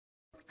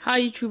Hi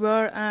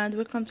YouTuber, and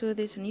welcome to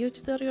this new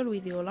tutorial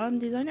with your alarm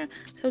designer.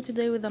 So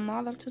today with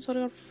another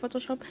tutorial for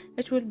Photoshop,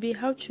 it will be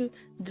how to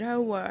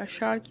draw a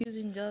shark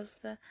using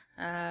just the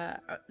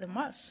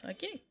mouse.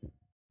 Okay,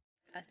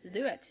 let's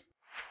do it.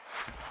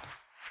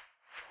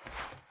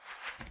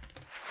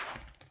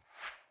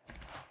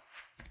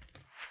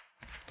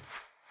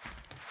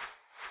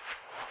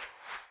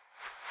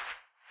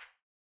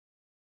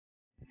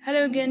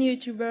 Hello again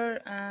YouTuber,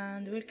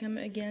 and welcome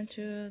again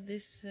to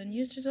this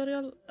new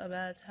tutorial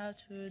about how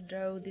to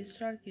draw this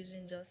shark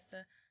using just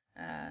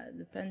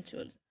the pen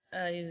tool.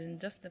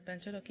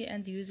 Okay,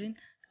 and using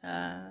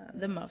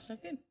the mouse.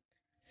 Okay,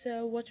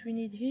 so what we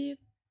need here,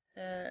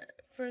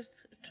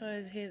 first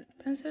choose here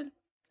pencil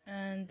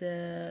and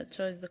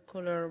choose the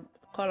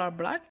color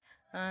black,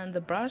 and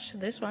the brush,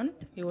 this one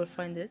you will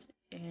find it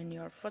in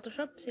your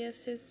Photoshop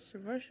CS6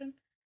 version.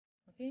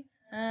 Okay,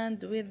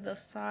 and with the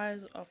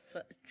size of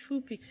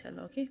 2 pixel.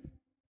 Okay,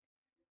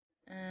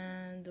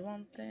 and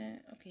one thing,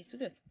 okay, it's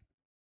good.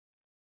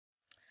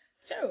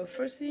 So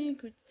first thing,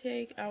 we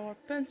take our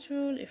pen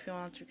tool if you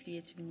want to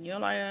create a new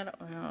layer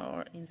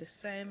or in the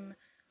same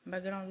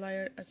background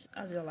layer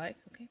as you like.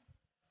 Okay,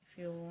 if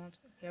you want,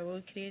 I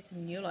will create a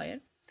new layer.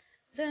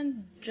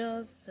 Then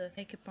just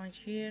make a point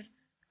here,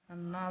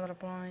 another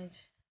point.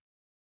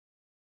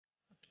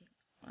 Okay,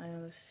 I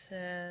will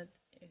set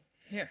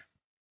here.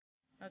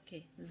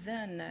 Okay,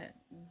 then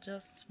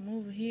just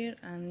move here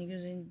and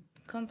using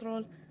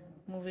control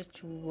move it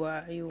to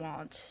where you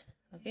want.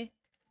 Okay,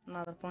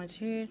 another point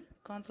here,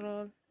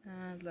 control,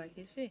 and like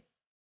you see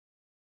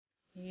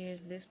here,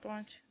 this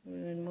point we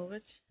will move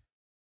it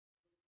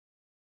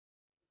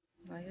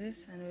like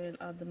this, and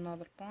we'll add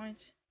another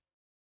point.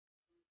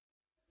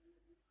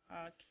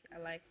 Okay,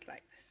 I like it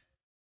like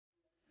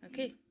this.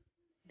 Okay,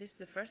 this is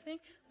the first thing.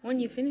 When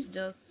you finish,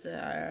 just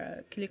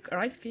right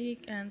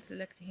click and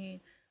select here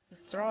the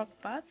stroke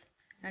path,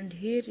 and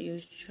here you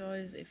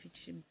choose if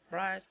it's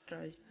brush,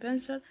 choose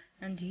pencil,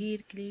 and here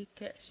click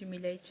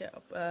simulate,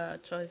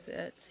 choose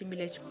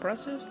simulate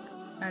process,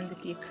 and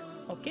click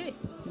OK.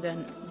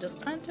 Then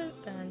just enter,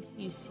 and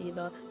you see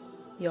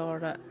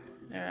your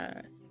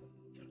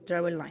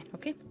drawing line.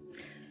 Okay,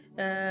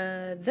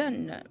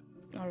 then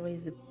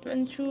always the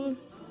pen tool,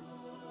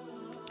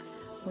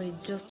 we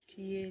just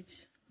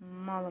create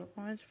another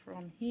point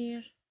from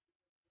here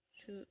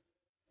to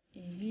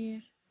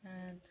here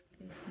and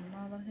create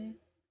another here.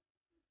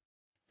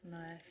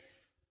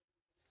 Nice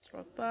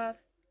stroke path.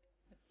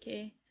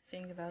 Okay, I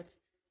think that's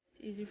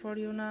easy for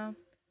you now.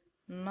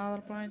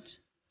 Another point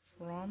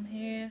from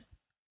here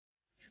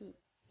to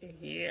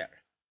here.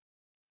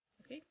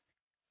 Okay,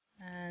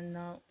 and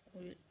now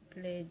we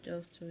play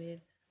just with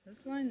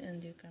this line,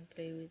 and you can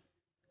play with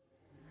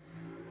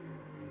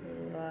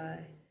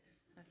like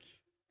okay,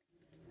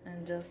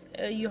 and just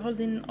you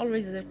holding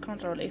always the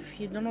control. If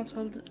you do not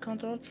hold the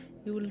control,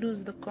 you will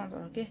lose the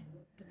control. Okay,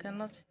 you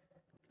cannot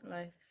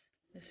like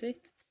this. You see,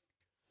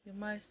 you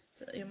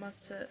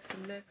must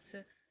select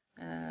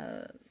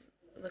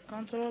the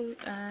control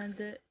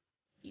and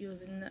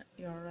using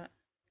your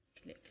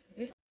click.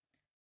 Okay,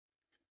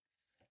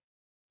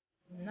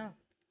 now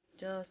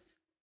just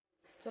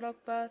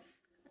stroke path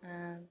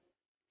and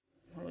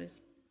always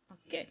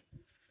okay,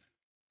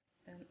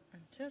 then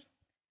enter.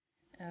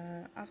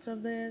 After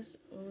this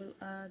we'll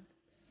add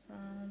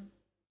some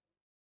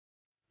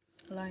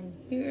line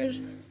here,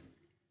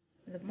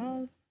 the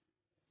mouth,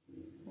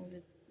 move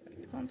it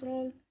with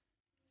control,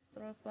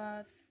 stroke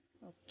path,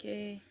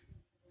 okay,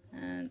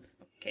 and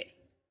okay,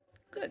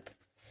 good.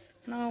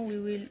 Now we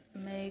will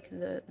make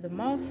the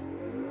mouth,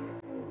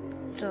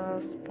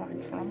 just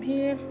point from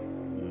here,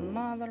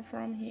 another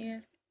from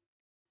here,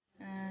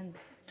 and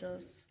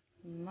just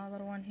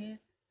another one here,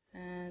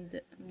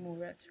 and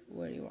move it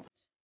where you want.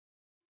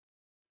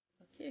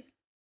 Okay,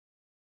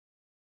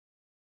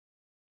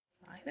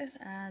 like this,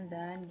 and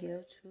then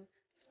go to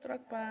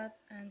stroke path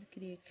and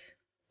click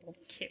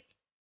OK.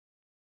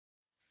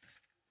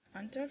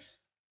 Enter.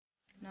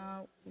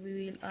 Now we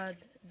will add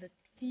the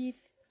teeth.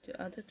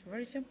 To add it,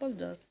 very simple,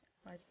 just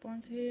right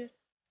point here,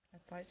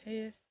 a point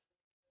here,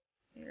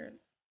 here.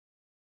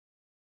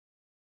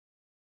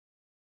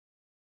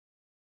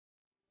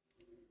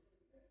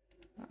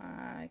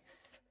 Like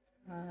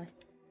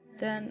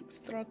then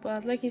stroke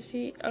path, like you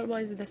see,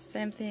 always the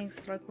same thing,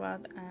 stroke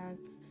path, and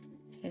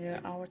here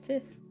are our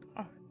teeth.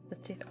 Oh, the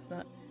teeth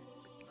of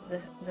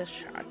the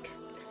shark.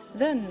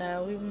 Then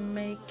we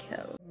make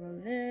the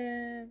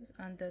lips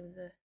under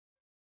the.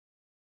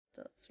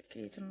 Just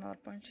create another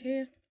point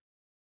here,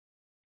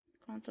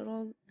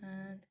 control,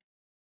 and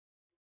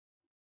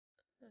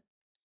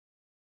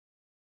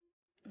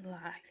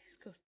like this.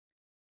 Good.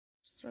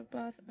 Stroke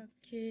path.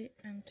 Okay,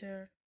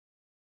 enter.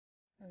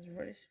 As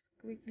very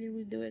quickly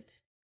we do it.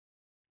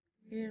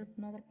 Here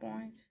another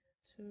point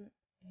to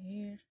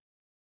here,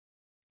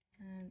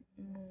 and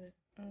move it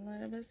a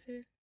little bit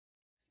here.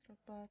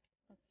 Stroke path.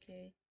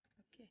 Okay,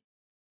 okay.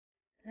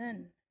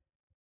 Then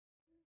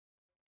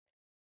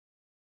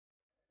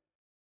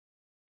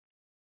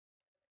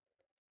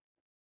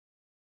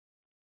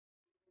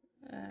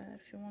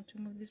If you want to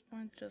move this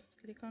point, just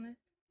click on it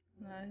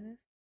like this.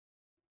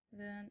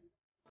 Then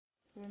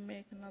we'll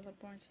make another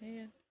point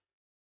here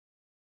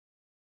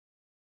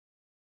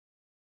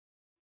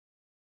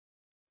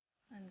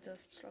and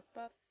just stroke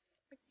path.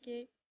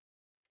 Okay,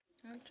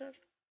 enter.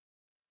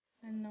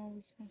 And now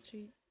we can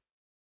see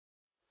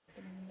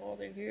the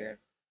body here.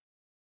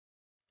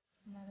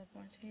 Another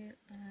point here,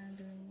 and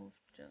we move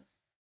just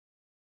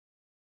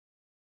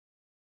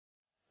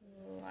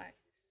like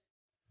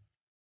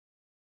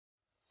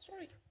this.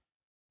 Sorry.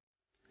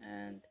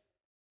 And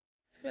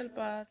fill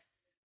path.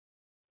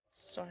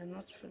 Sorry,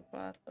 not fill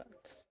path, but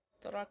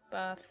stroke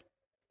path.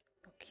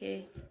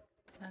 Okay,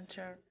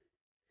 enter.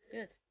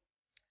 Good.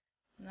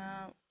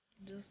 Now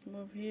just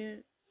move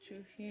here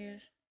to here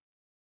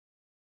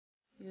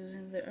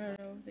using the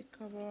arrow of the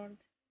keyboard.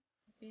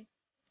 Okay,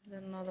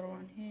 then another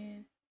one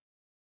here,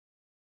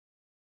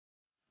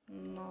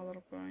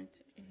 another point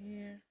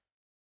here,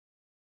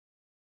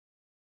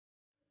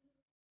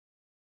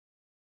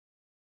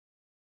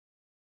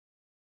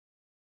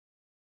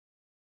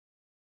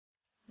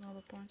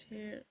 another point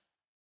here.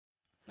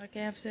 Like I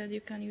have said,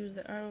 you can use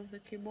the arrow of the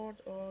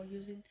keyboard or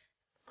using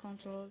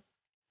control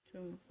to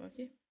move.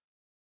 Okay,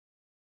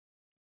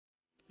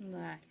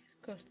 nice,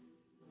 good.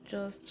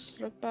 Just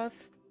stroke path.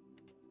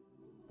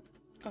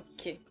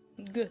 Okay,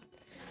 good.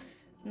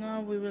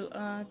 Now we will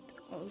add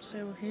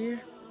also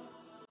here.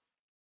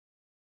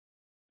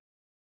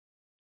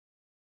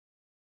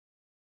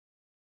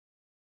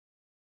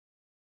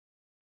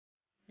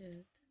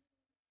 Good.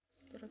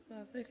 Stroke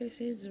path. Like I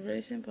see, it's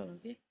very simple.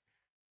 Okay,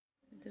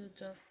 do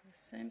just the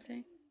same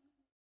thing.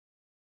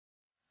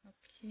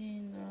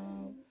 Okay,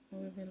 now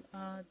we will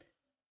add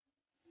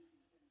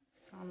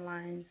some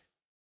lines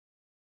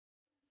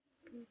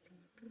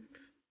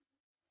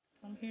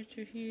from here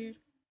to here.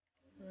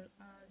 We'll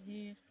add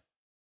here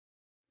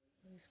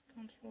this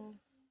control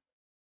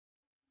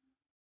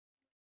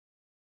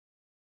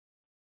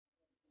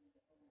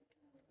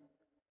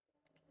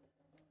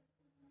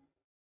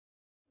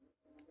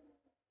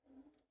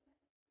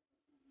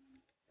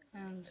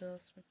and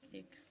just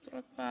click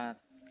stroke path.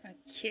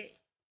 Okay,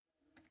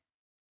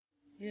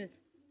 good.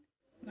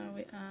 Now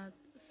we add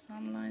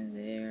some lines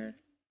here.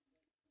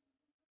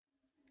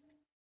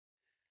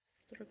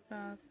 Stroke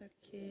path.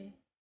 Okay,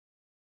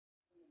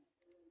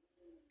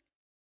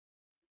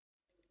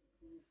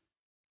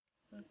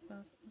 stroke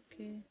path.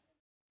 Okay,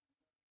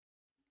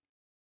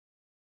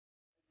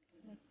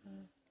 stroke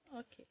path.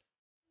 Okay,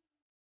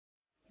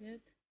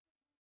 good.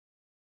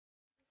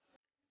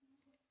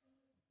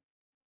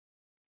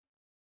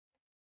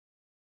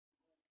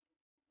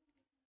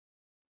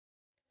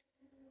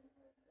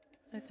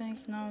 I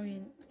think now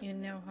you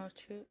know how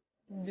to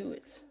do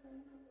it.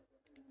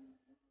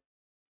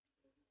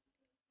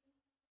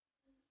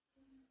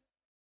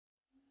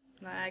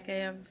 Like I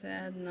have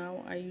said,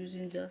 now I'm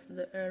using just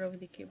the arrow of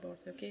the keyboard.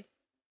 Okay,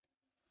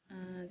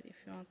 and if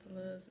you want to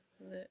lose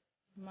the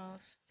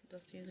mouse,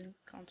 just using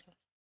control.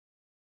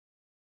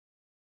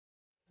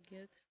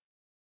 Good.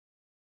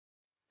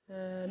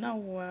 Now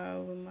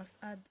we must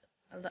add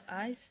the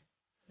eyes.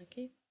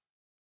 Okay,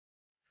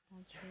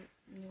 want to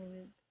move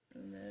it a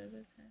little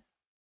bit.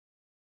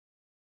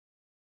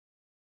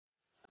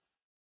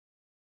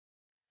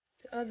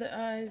 To add the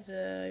eyes,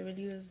 I will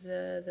use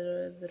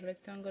the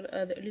rectangle,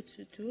 the ellipse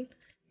tool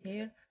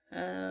here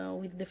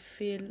with the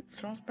fill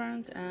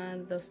transparent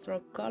and the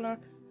stroke color,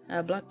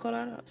 black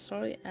color.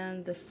 Sorry,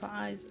 and the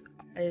size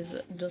is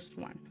just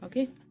one.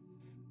 Okay,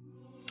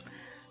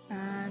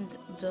 and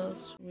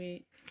just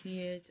we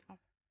create. Oh,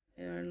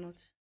 here not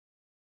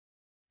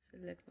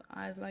select the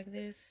eyes like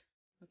this.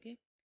 Okay,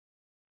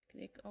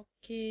 click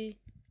OK.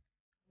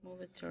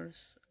 Move it to your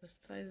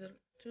stylizer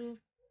tool,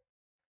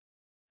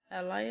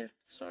 a layer.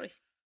 Sorry,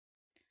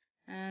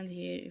 and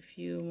here if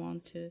you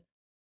want to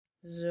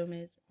zoom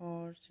it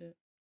or to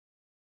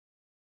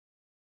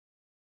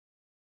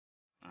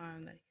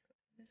like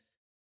this,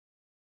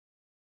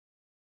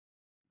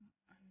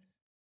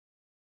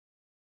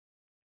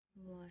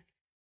 like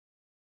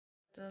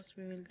just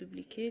we will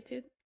duplicate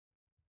it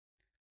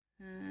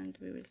and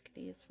we will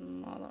create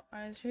some other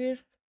eyes here,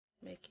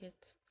 make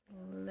it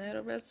a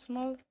little bit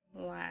small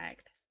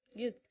like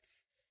this. Good.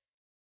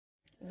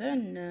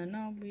 Then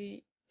now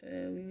we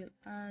will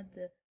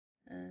add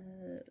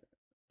in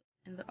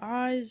the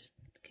eyes,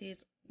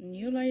 create a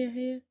new layer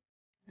here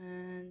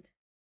and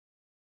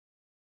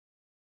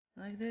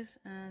like this,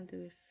 and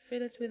we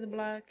fill it with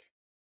black,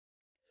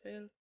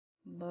 fill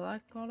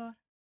black color,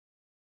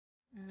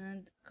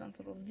 and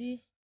Ctrl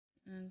D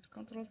and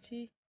Ctrl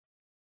T.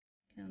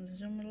 Can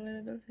zoom a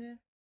little bit here.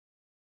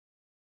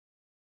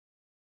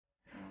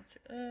 Want to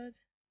add.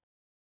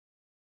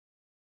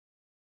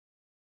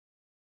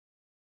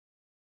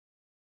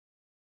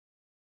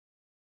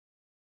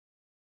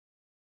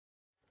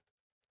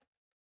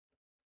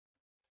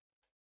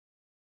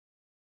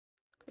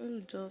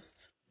 We'll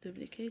just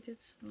duplicate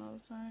it another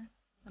time,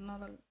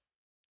 another,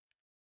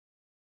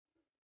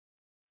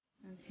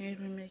 and here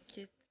we make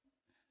it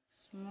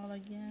small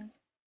again.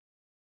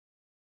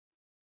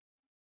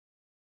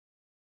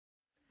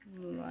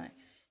 like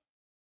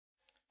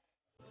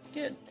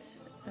good.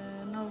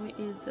 Now we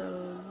add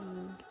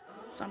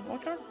some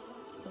water,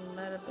 a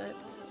little bit.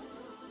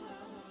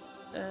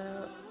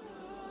 Uh,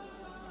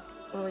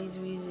 Always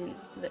using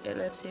the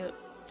ellipse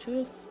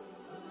tool,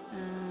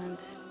 and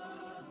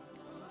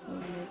we'll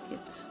make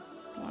it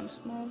one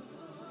small.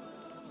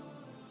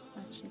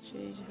 Actually,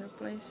 change her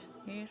place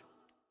here.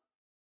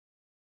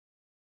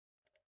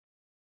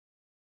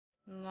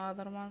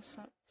 Another one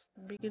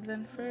bigger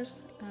than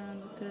first,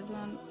 and the third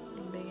one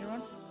bigger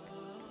one.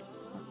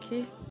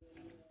 Okay,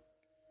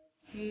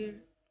 here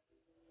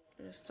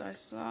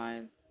rasterize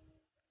line,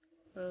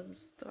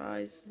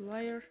 rasterize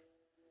layer,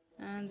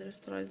 and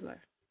rasterize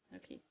layer.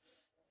 Okay,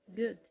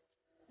 good.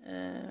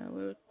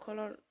 We will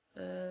color.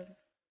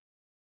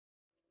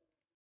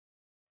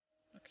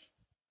 Okay,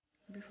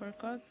 before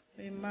cut,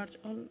 we merge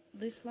all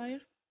this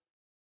layer.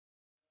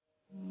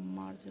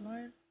 Merge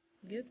layer.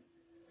 Good.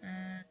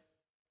 And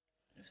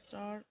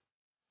start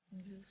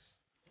just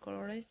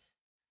colorate.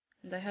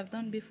 And I have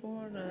done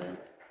before a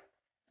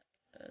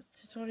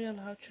tutorial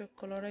how to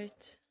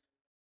colorate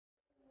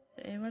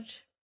the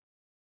image.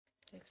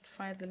 You can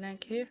find the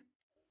link here.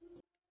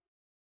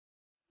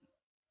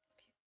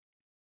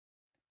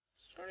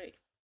 Sorry.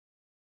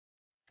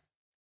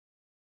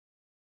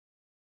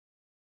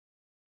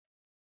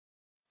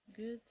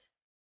 Good.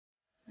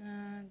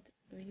 And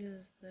we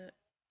use the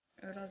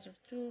eraser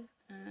tool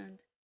and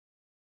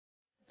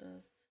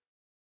just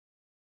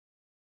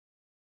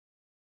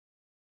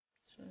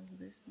choose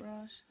this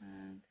brush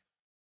and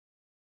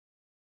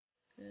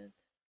good.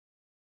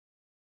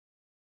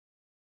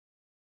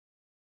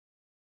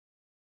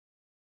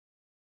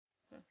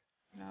 So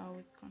now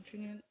we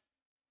continue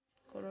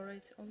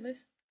colorate all this.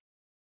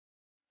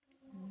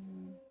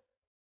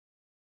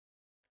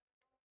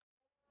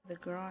 The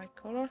gray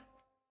color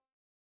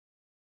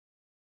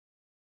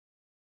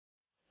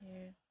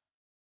here,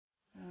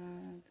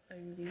 and I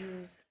will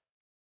use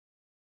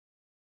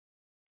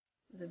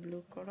the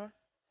blue color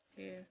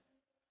here.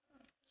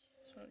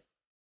 Sorry.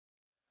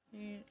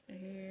 Here,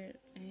 here,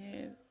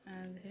 here,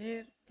 and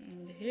here,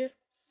 and here,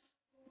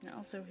 and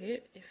also here.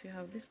 If you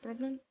have this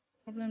problem,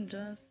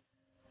 just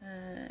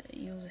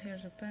use here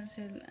the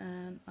pencil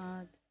and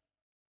add.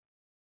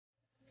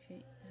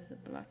 Okay, this is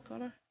the black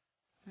color,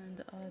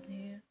 and add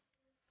here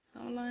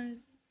some lines,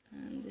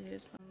 and here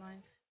some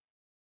lines,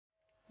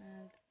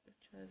 and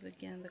choose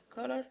again the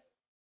color.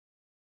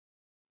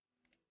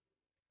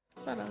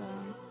 Ta-da!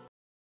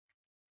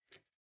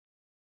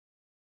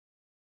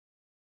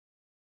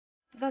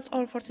 That's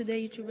all for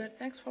today, YouTuber.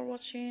 Thanks for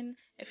watching.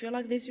 If you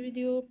like this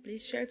video,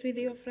 please share it with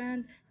your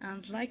friend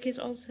and like it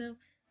also.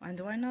 And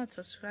why not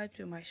subscribe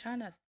to my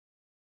channel?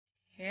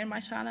 Here my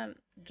channel,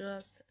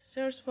 just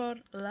search for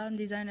Learn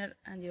Designer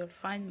and you'll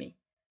find me.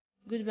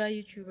 Goodbye,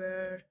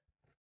 YouTuber.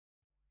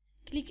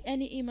 Click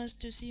any image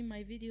to see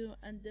my video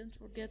and don't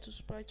forget to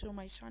subscribe to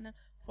my channel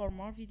for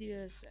more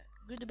videos.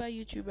 Goodbye,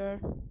 YouTuber.